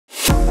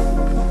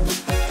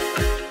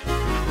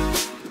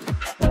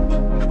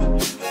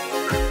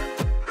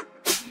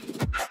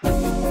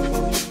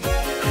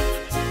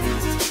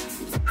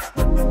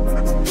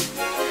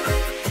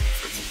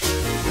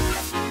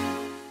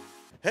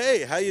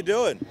how you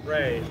doing?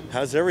 Ray.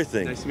 How's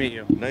everything? Nice to meet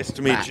you. Nice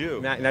to meet Matt. you.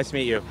 Matt, nice to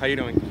meet you. How you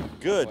doing?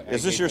 Good.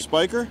 Is this your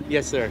Spiker?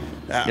 Yes, sir.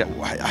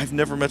 I've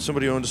never met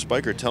somebody who owned a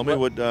Spiker. Tell me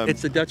what...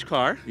 It's a Dutch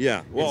car.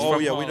 Yeah. Well,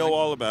 It's from we know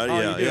all about it.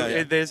 Oh, you do?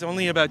 Yeah. There's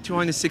only about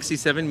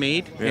 267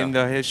 made in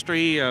the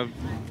history of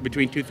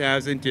between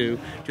 2000 to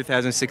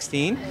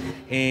 2016.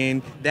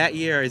 And that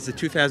year is the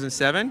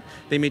 2007.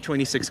 They made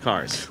 26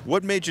 cars.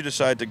 What made you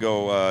decide to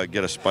go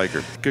get a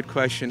Spiker? Good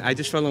question. I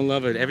just fell in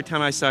love with it. Every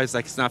time I saw it, it's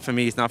like, it's not for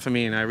me, it's not for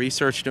me. And I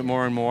researched it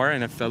more and more,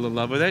 and I fell in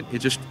love with it.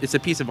 It's a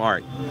piece of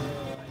art.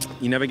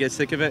 You never get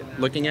sick of it,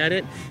 looking at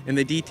it. And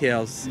the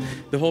details,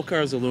 the whole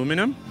car is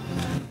aluminum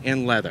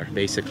and leather,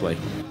 basically.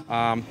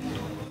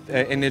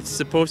 And it's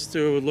supposed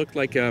to look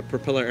like a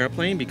propeller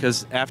airplane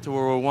because after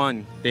World War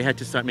I, they had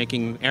to start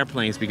making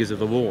airplanes because of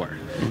the war.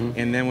 Mm-hmm.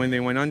 And then when they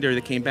went under, they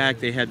came back,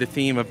 they had the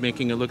theme of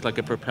making it look like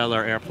a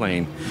propeller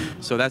airplane.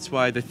 So that's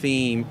why the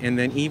theme, and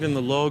then even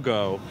the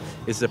logo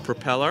is a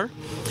propeller,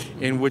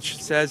 in which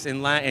says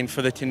in Latin,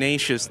 for the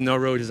tenacious, no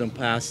road is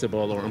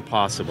impassable or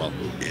impossible.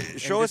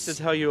 Show us. This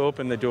is how you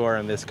open the door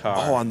on this car.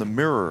 Oh, on the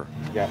mirror.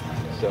 Yeah.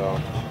 So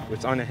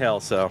it's on a hill,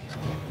 so.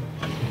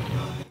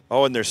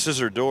 Oh, and they're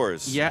scissor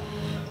doors. Yeah.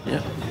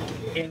 Yeah.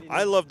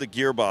 I love the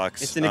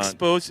gearbox. It's an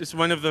exposed. It's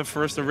one of the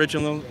first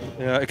original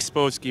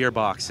exposed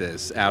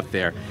gearboxes out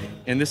there,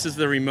 and this is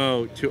the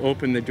remote to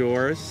open the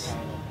doors.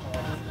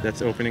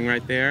 That's opening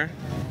right there,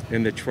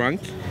 in the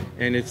trunk,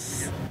 and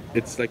it's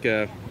like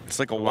a. It's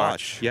like a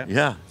watch.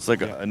 Yeah. It's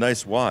like a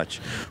nice watch.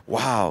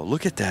 Wow,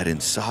 look at that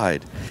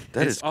inside.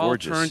 That is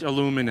gorgeous. It's all turned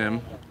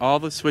aluminum. All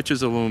the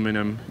switches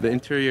aluminum. The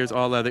interior is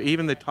all leather.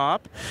 Even the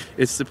top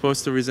is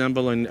supposed to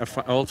resemble an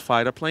old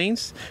fighter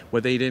planes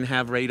where they didn't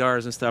have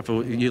radars and stuff.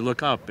 You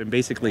look up and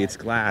basically it's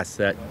glass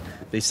that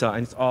they saw,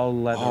 and it's all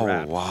leather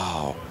wrapped. Oh,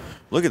 wow.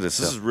 Look at this.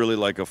 This is really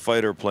like a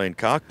fighter plane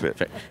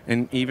cockpit.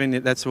 And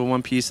even that's a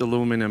one-piece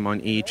aluminum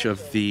on each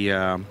of the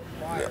on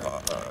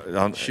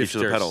each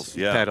of the pedals.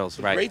 Yeah. Pedals,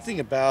 right. The great thing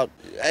about,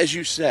 as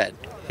you said,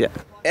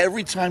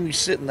 every time you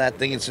sit in that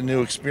thing, it's a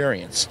new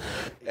experience.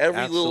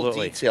 Every little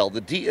detail.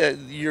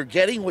 You're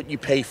getting what you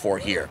pay for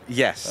here.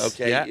 Yes.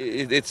 Okay. Yeah.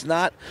 It's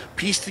not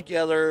pieced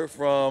together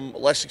from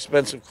less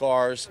expensive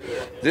cars.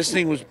 This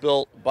thing was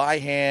built by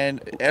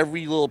hand.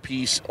 Every little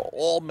piece,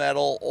 all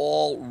metal,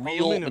 all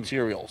real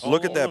materials.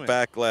 Look at that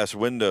back glass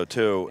window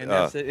too. And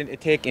that's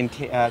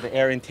the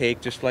air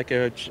intake, just like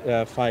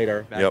a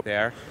fighter back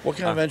there. What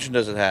kind of engine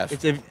does it have?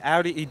 It's an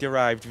Audi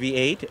derived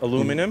V8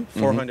 aluminum,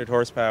 400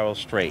 horsepower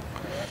straight.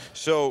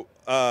 So,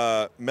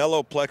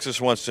 Mellow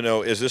Plexus wants to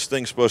know, is this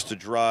thing supposed to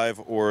drive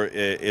or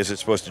is it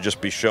supposed to just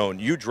be shown?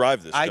 You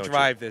drive this, I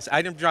drive this.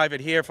 I didn't drive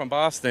it here from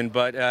Boston,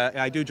 but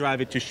I do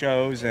drive it to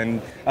shows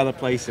and other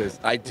places.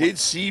 I did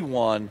see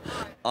one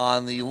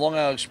on the Long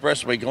Island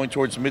Expressway going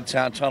towards the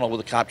Midtown Tunnel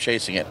with a cop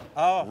chasing it.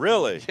 Oh.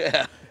 Really?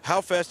 Yeah. How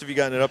fast have you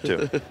gotten it up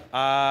to?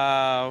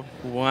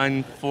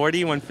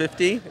 140,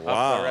 150.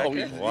 Wow.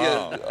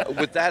 Yeah,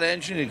 with that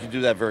engine, you can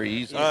do that very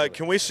easily.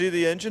 Can we see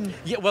the engine?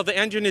 Yeah, well, the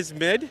engine is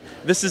mid.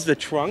 This is the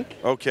trunk.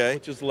 Okay.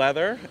 Which is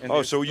leather.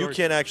 And so you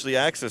can't actually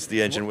access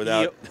the engine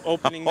without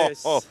opening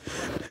this.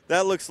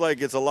 That looks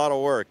like it's a lot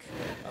of work,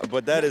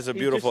 but that is a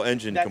beautiful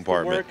engine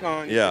compartment. Work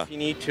on if you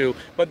need to.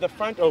 But the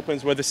front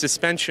opens where the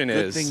suspension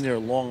is. Good thing they're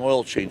long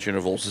oil change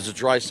intervals. It's a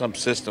dry sump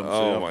system,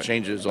 so you don't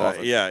change it as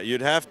often. Yeah,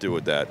 you'd have to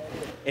with that.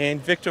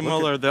 And Victor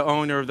Muller, the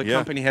owner of the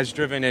company, has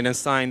driven it and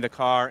signed the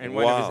car, and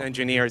one of his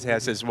engineers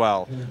has as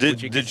well.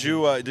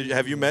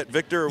 Have you met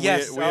Victor?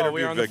 Yes, we interviewed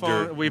we're on Victor.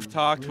 the phone. We've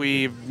talked.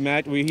 We've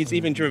met. He's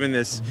even driven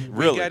this.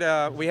 Really?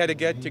 We had a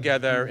get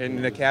together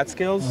in the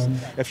Catskills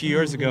a few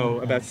years ago,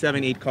 about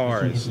 7-8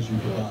 cars.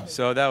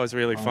 So that was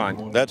really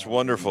fun. That's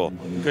wonderful.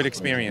 Good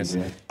experience.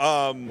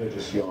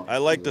 I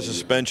like the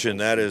suspension.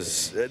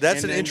 That's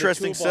an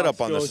interesting setup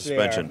on the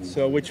suspension. There.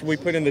 So which we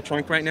put in the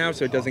trunk right now,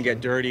 so it doesn't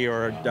get dirty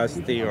or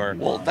dusty or.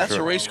 Well, that's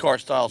a race car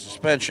style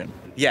suspension.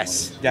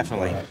 Yes,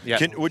 definitely. Yeah.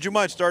 Would you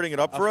mind starting it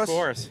up for us? Of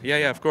course.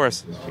 Yeah, of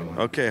course.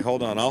 Okay,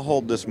 hold on. I'll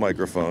hold this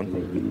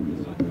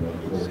microphone.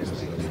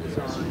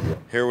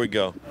 Here we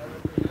go.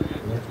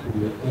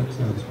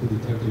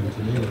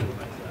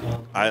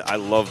 I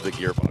love the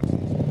gearbox.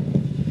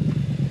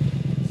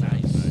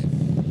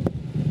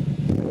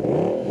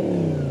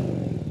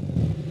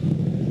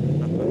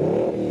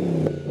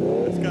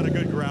 It's got a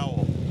good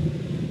growl.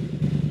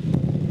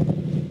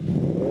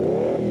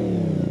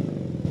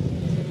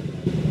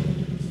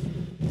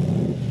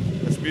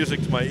 That's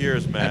music to my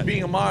ears, Matt. And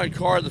being a modern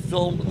car, the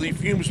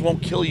fumes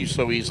won't kill you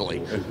so easily.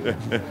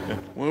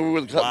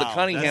 When the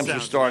Cunninghams were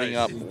starting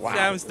up. Wow.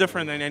 Sounds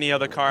different than any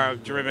other car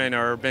I've driven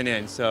or been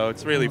in, so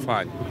it's really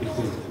fun.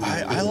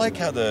 I like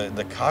how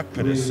the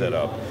cockpit is set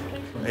up.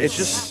 It's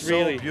just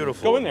really so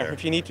beautiful. Go in there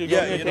if you need to. Go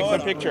in there, take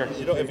some picture.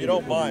 If you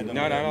don't mind.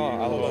 No,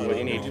 I'll hold what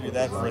you need. Give you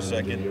that for a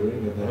second.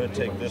 I'm going to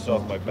take this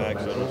off my back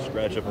so I don't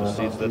scratch up the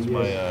seats. That's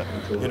my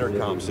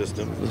intercom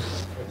system.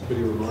 That's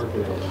pretty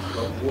remarkable.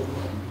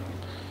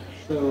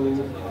 So,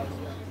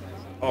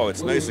 Oh,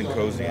 it's nice and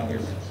cozy in here.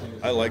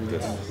 I like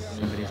this.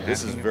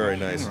 This is very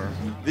nice.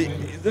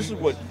 This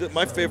is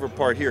my favorite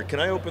part here. Can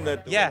I open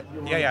that door?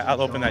 Yeah.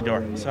 I'll open that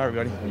door. Sorry,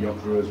 buddy.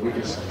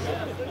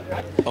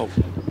 Oh.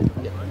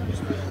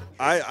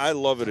 I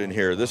love it in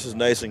here. This is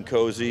nice and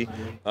cozy,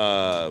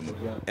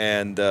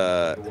 and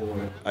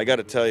I got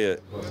to tell you,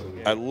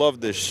 I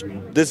love this.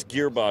 This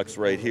gearbox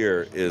right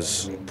here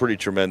is pretty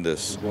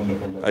tremendous.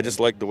 I just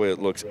like the way it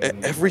looks.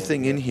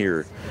 Everything in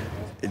here,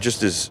 it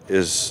just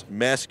is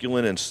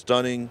masculine and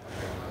stunning.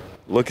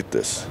 Look at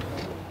this.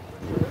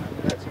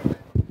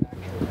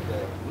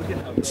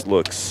 It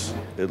looks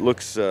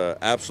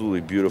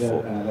absolutely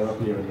beautiful.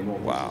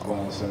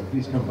 Wow. So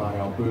please come by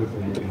our booth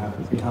and you'll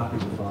be happy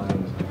to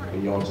find a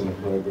yacht in a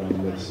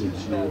program that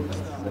suits you.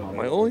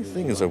 My only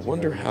thing is I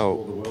wonder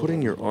how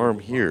putting your arm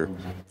here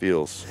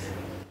feels.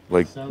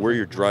 Like where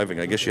you're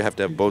driving. I guess you have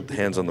to have both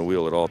hands on the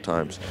wheel at all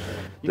times.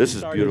 This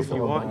is beautiful.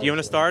 Do you want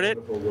to start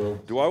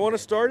it? Do I want to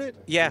start it?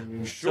 Yeah.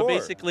 Sure. So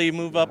basically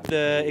move up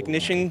the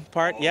ignition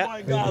part. Oh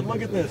my God,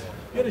 look at this.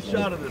 Get a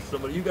shot of this,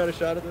 somebody. You got a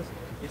shot of this?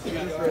 You see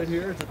this right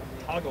here? It's a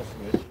toggle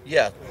switch.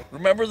 Yeah.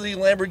 Remember the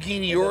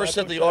Lamborghini Urus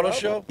at the auto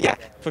show? Yeah.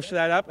 Push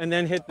that up and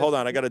then hit. Hold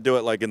on, I got to do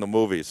it like in the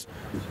movies.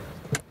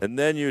 And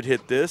then you'd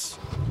hit this,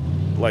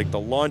 like the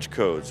launch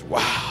codes.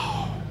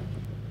 Wow.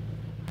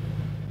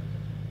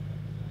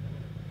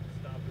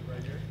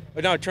 Oh,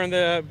 no,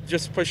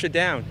 just push it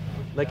down.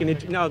 Like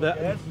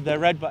the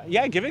red button.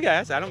 Yeah, give it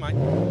gas. I don't mind.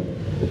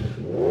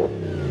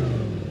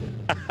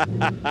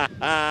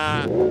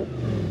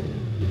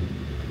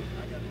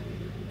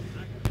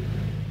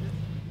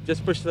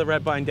 Just push the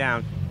red button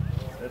down.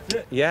 That's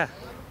it. Yeah.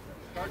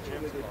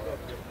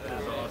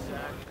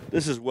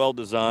 This is well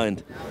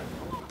designed.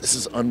 This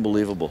is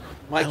unbelievable.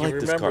 Mike, I like you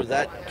this remember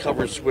car. that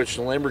cover switch?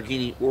 The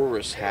Lamborghini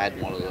Urus had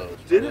one of those.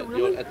 Did it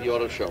really? At the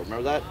auto show.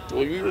 Remember that?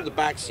 Well, you were in the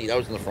back seat. I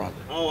was in the front.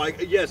 Oh,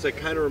 yes, I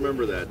kind of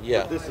remember that.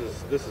 Yeah. But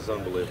this is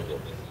unbelievable.